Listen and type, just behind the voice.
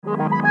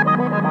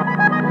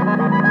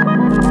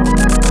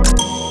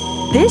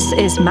This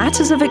is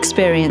Matters of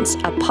Experience,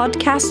 a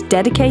podcast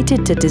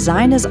dedicated to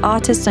designers,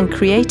 artists, and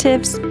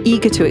creatives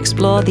eager to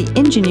explore the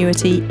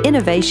ingenuity,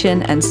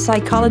 innovation, and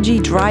psychology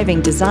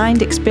driving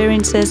designed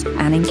experiences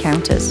and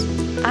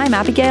encounters. I'm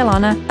Abigail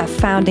Honor, a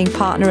founding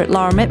partner at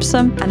Lorem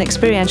Ipsum, an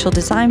experiential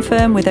design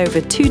firm with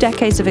over 2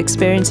 decades of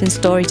experience in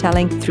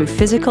storytelling through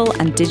physical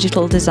and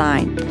digital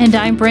design. And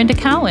I'm Brenda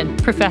Cowan,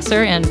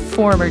 professor and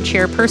former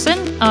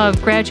chairperson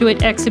of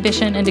Graduate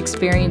Exhibition and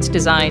Experience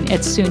Design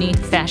at SUNY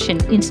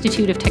Fashion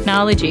Institute of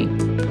Technology.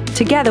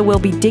 Together, we'll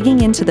be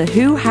digging into the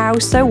who, how,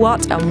 so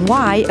what, and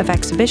why of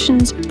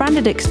exhibitions,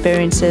 branded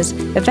experiences,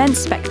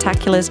 events,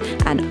 spectaculars,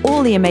 and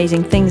all the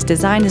amazing things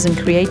designers and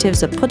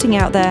creatives are putting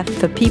out there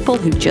for people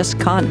who just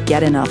can't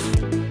get enough.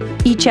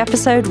 Each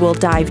episode will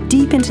dive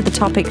deep into the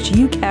topics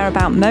you care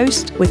about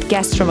most with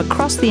guests from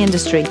across the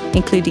industry,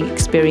 including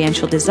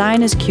experiential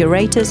designers,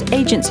 curators,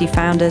 agency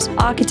founders,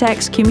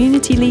 architects,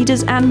 community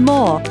leaders, and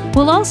more.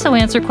 We'll also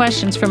answer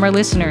questions from our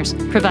listeners,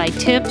 provide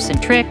tips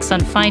and tricks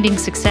on finding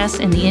success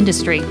in the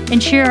industry,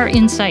 and share our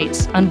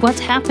insights on what's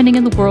happening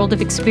in the world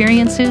of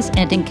experiences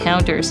and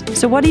encounters.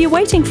 So what are you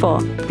waiting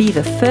for? Be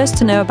the first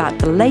to know about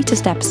the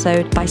latest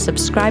episode by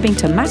subscribing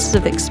to Matters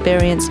of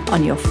Experience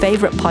on your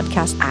favorite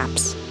podcast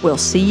apps. We'll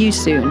see you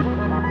soon.